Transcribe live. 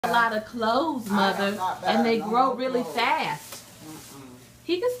A lot of clothes, mother, and they grow really fast.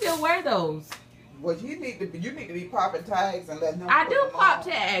 He can still wear those. Well, you need to be popping tags and letting him. I do pop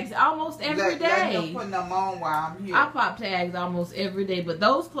tags almost every day. Letting him putting them on while I'm here. I pop tags almost every day, but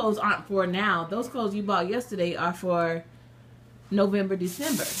those clothes aren't for now. Those clothes you bought yesterday are for November,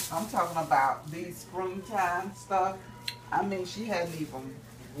 December. I'm talking about these springtime stuff. I mean, she hadn't even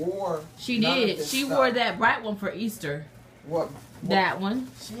wore. She did. She wore that bright one for Easter. What? That one.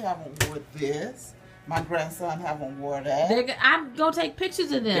 She haven't wore this. My grandson haven't wore that. I'm gonna take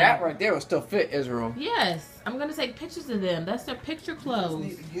pictures of them. That right there will still fit Israel. Yes, I'm gonna take pictures of them. That's their picture clothes.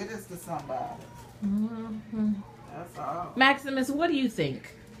 You just need to get this to somebody. That's all. Maximus, what do you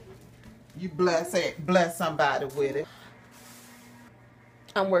think? You bless somebody with it.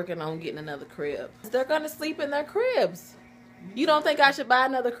 I'm working on getting another crib. They're gonna sleep in their cribs. You don't think I should buy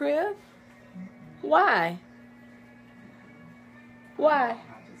another crib? Why? Why?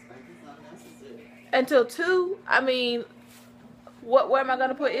 Until 2? I mean, where am I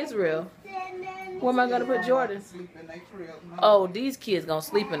gonna put Israel? Where am I gonna put Jordan? Oh, these kids gonna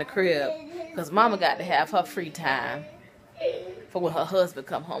sleep in the crib because Mama got to have her free time for when her husband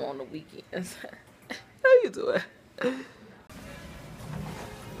come home on the weekends. How you doing?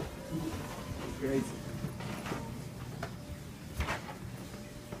 Crazy.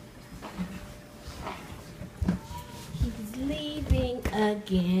 He's leaving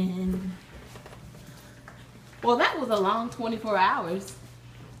again. Well, that was a long 24 hours.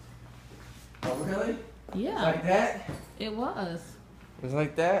 Oh, really? Yeah. Like that? It was. It was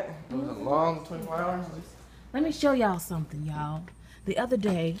like that? It was a long 24 hours? Let me show y'all something, y'all. The other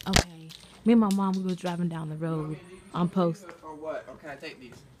day, okay, me and my mom, we were driving down the road on Post. Or what? Or can I take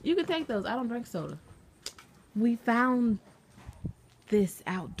these? You can take those. I don't drink soda. We found this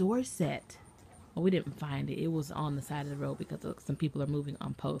outdoor set. Well, we didn't find it. It was on the side of the road because some people are moving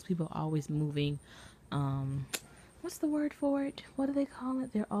on Post. People are always moving. What's the word for it? What do they call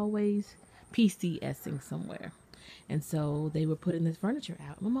it? They're always PCSing somewhere. And so they were putting this furniture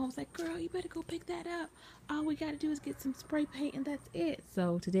out. My mom was like, girl, you better go pick that up. All we got to do is get some spray paint and that's it.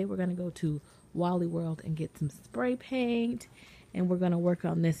 So today we're going to go to Wally World and get some spray paint. And we're going to work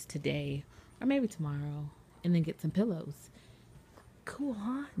on this today or maybe tomorrow and then get some pillows. Cool,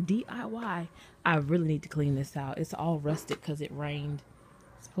 huh? DIY. I really need to clean this out. It's all rusted because it rained.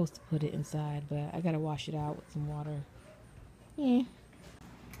 Supposed to put it inside, but I gotta wash it out with some water. Yeah.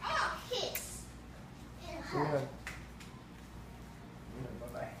 Oh, kiss. Yeah.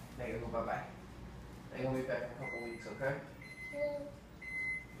 Bye-bye. They gonna go bye-bye. They gonna be back in a couple weeks, okay?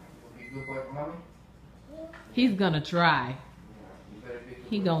 Will be a good boy for mommy? He's gonna try. You better be a good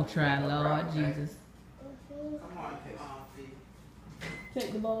He boy gonna for try, mommy. Lord Okay? Jesus. Come on, Auntie.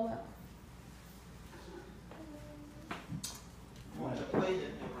 Take the bowl out. Want to play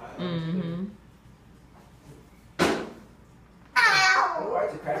it, right? Mm-hmm. Oh, I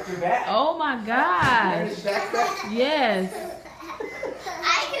just cracked your back. Oh my gosh. Yes.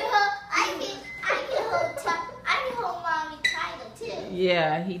 I can hold mommy tighter too.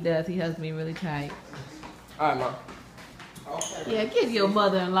 Yeah, he does. He hugs me really tight. All right, Mom. Okay. Yeah, give your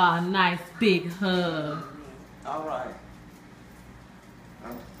mother-in-law a nice big hug. All right.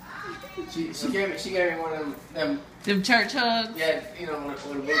 She gave me one of them Them church hugs. yeah, you know, with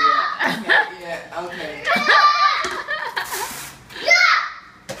a big yeah, okay.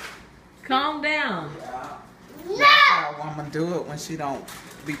 Calm down. Yeah. That's how a woman do it when she don't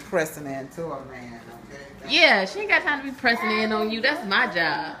be pressing into a man, okay? Yeah, she ain't got time to be pressing in on you. That's my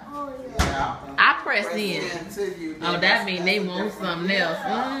job. Yeah. I press in. Into you, Oh, that means they want something else.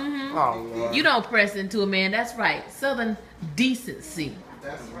 Mm-hmm. Oh, Lord. You don't press into a man. That's right. Southern decency.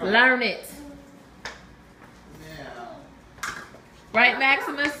 That's right. Learn it. Yeah. Right,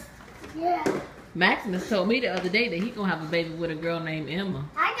 Maximus? Yeah. Maximus told me the other day that he gonna have a baby with a girl named Emma.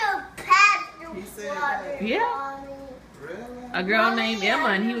 I go past He the said water. that. Yeah. Mommy. Really? A girl named Emma,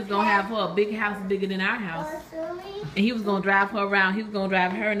 and he was gonna have her a big house bigger than our house. And he was gonna drive her around. He was gonna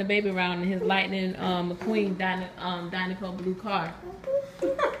drive her and the baby around in his Lightning McQueen Dynaco blue car.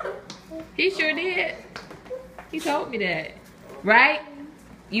 He sure did. He told me that. Right?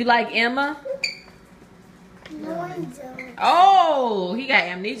 You like Emma? No one's Oh, he got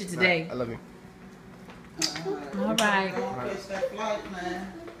amnesia today. I love you. All right. Don't catch that flight, man.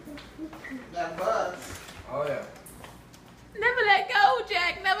 That bus. Oh, yeah. Never let go,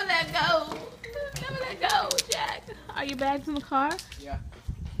 Jack. Never let go. Never let go, Jack. Are your bags in the car? Yeah.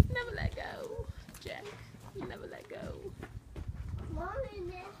 Never let go, Jack. You never let go. Mommy,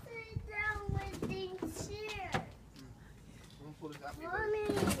 let's sit down with things here. Pull this out. Mommy.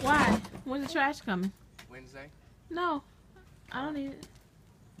 Why? When's the trash coming? Wednesday. No, I don't need it.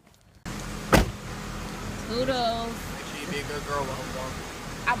 Oodles. Make sure you be a good girl while I'm gone.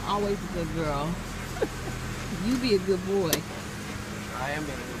 I'm always a good girl. You be a good boy. I am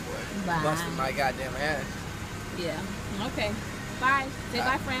being a good boy. Bye. Busting my goddamn ass. Yeah. Okay. Bye. Say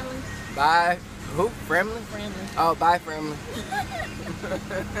bye, family. Bye. Who? Family? Family. Oh, bye, family.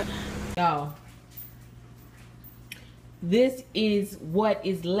 Y'all, this is what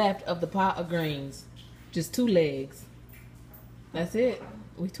is left of the pot of greens. Just 2 legs. That's it.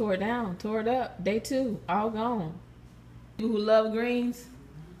 We tore it down, tore it up. Day 2, all gone. You who love greens,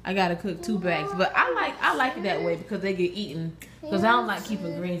 I gotta cook 2 bags, but I like it that way because they get eaten. Because I don't like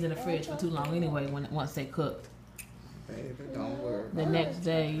keeping greens in the fridge for too long anyway. Once they cooked, Baby, don't worry. the next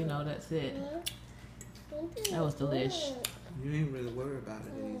day, you know, that's it. That was delish. You ain't really worried about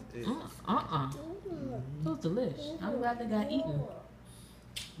it. It was delish. I'm glad they got eaten.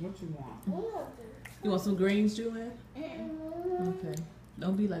 What you want? You want some greens, Julian? Okay.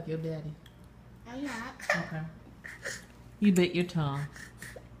 Don't be like your daddy. I'm not. Okay. You bit your tongue.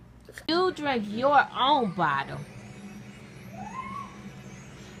 You drank your own bottle.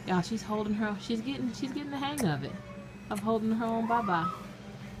 Y'all, she's holding her. She's getting the hang of it. Of holding her own bye-bye.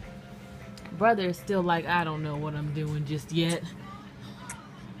 Brother is still like, I don't know what I'm doing just yet.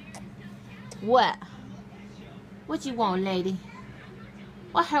 What? What you want, lady?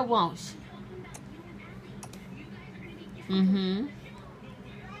 What her wants? Mm-hmm.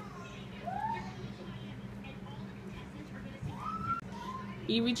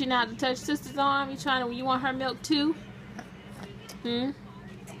 You reaching out to touch sister's arm? You want her milk too?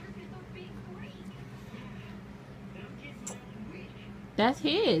 That's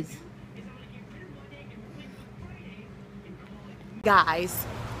his. Guys,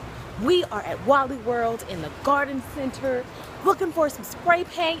 we are at Wally World in the garden center looking for some spray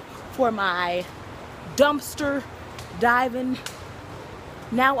paint for my dumpster diving.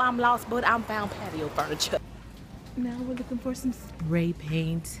 Now I'm lost, but I'm found patio furniture. Now we're looking for some spray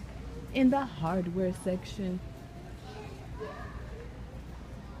paint in the hardware section.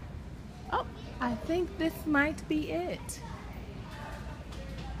 Oh, I think this might be it.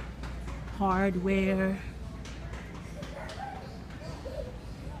 Hardware.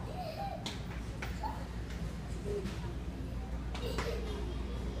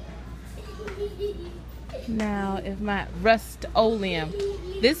 Now, if my Rust-Oleum,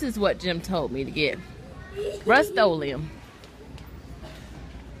 this is what Jim told me to get. Rust-Oleum.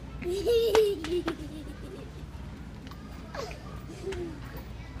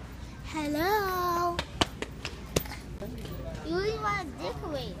 Hello. You really want to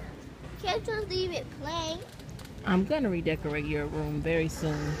decorate? Can't just leave it plain. I'm gonna redecorate your room very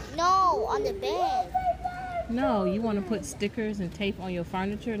soon. No, on the bed. No, you want to put stickers and tape on your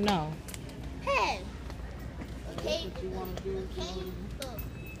furniture? No. Hey. Okay. Can you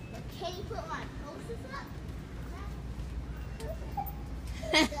put my posters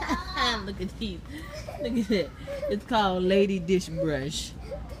up? Look at these. Look at it. It's called Lady Dish Brush.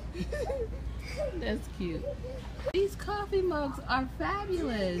 That's cute. These coffee mugs are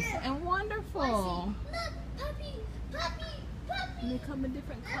fabulous and wonderful. Look, puppy, puppy, puppy. And they come in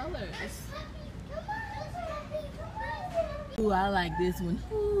different colors. Come on, Ooh, I like this one.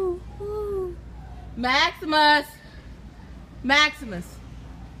 Ooh, ooh. Maximus! Maximus!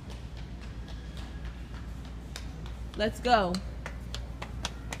 Let's go.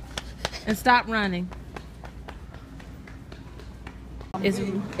 And stop running.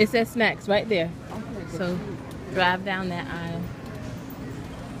 It says snacks right there. So drive down that aisle.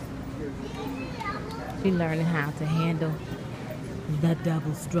 Be learning how to handle the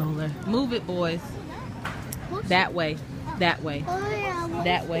double stroller. Move it, boys. That way. That way.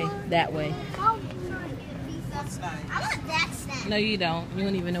 That way. That way. I want that snack. No, you don't. You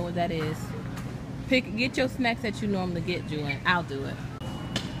don't even know what that is. Get your snacks that you normally get, Julian. I'll do it.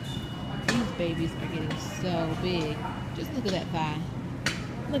 These babies are getting so big. Just look at that thigh.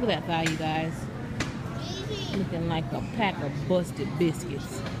 Look at that thigh, you guys. Looking like a pack of busted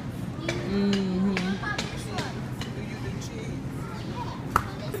biscuits.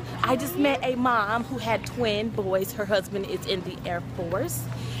 I just met a mom who had twin boys. Her husband is in the Air Force,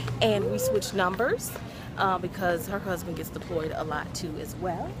 and we switched numbers because her husband gets deployed a lot too as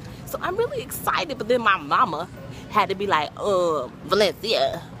well. So I'm really excited, but then my mama had to be like,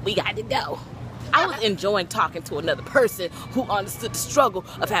 Valencia, we got to go. I was enjoying talking to another person who understood the struggle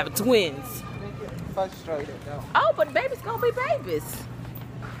of having twins. Frustrated though. Oh, but babies gonna be babies.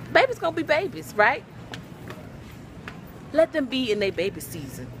 Babies gonna be babies, right? Let them be in their baby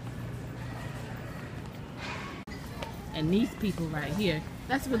season. And these people right here,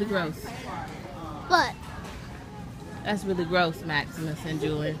 that's really gross. What? That's really gross, Maximus and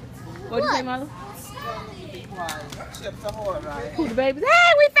Julian. What'd you say, Mother? Be quiet. Chips are hard, right? Who the babies?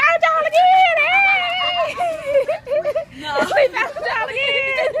 Hey, we found y'all again! Hey! No. We found y'all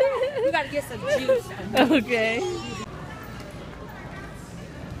again! We gotta get some juice. Okay.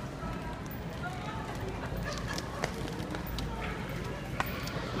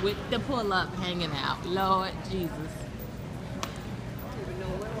 With the pull-up hanging out. Lord Jesus.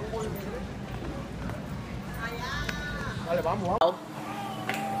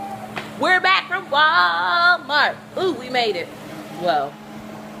 We're back from Walmart. Ooh, we made it. Well,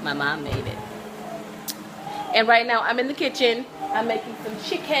 my mom made it. And right now I'm in the kitchen. I'm making some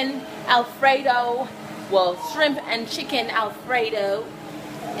chicken Alfredo. Well, shrimp and chicken Alfredo.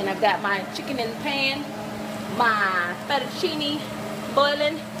 And I've got my chicken in the pan, my fettuccine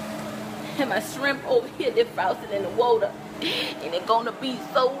boiling, and my shrimp over here defrosted in the water. And it's gonna be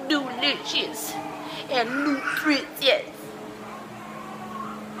so delicious and nutritious.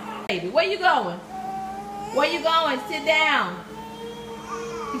 Baby, where you going? Where you going? Sit down.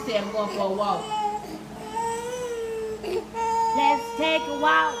 He said I'm going for a walk. Let's take a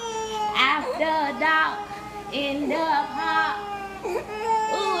walk after dark in the park.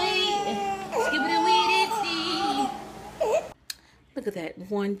 Ooh-wee, skibbity-wee-dee-dee. Look at that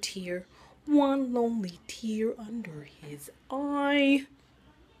one tear, one lonely tear under his eye.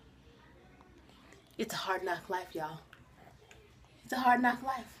 It's a hard knock life, y'all. It's a hard knock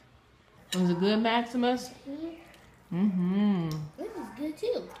life. Was it good, Maximus? Mm-hmm. This is good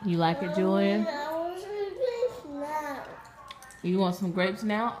too. You like it, Julian? I want some grapes now. You want some grapes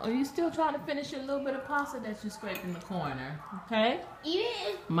now? Or are you still trying to finish your little bit of pasta that you scraped in the corner? Okay?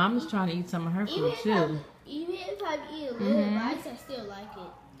 Even Mama's trying to eat some of her food too. if I eat a little rice, I still like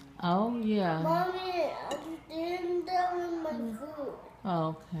it. Oh, yeah. Mommy, I'm still done with my food.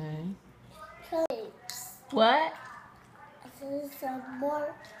 Okay. Grapes. What? I said some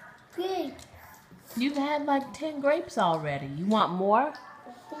more grapes. You've had like 10 grapes already. You want more?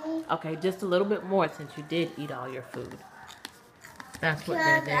 Okay, just a little bit more since you did eat all your food. That's what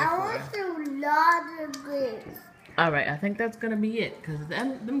they're there I for. want a lot of grapes. All right, I think that's gonna be it, cause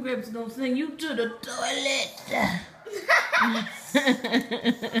them grapes are gonna send you to the toilet.